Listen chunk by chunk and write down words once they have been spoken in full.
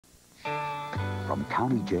From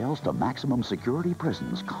county jails to maximum security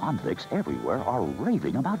prisons, convicts everywhere are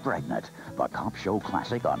raving about Dragnet, the cop show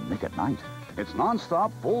classic on Nick at Night. It's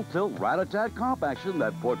non-stop, full-tilt, rat-a-tat cop action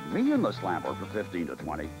that put me in the slammer for 15 to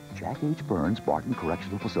 20. Jack H. Burns, Barton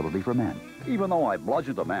Correctional Facility for Men. Even though I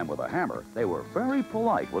bludgeoned a man with a hammer, they were very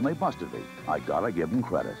polite when they busted me. I gotta give them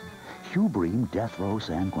credit. Hugh Bream, Death Row,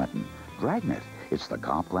 San Quentin. Dragnet. It's the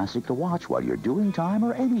cop classic to watch while you're doing time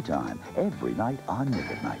or any time, every night on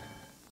Nick at Night.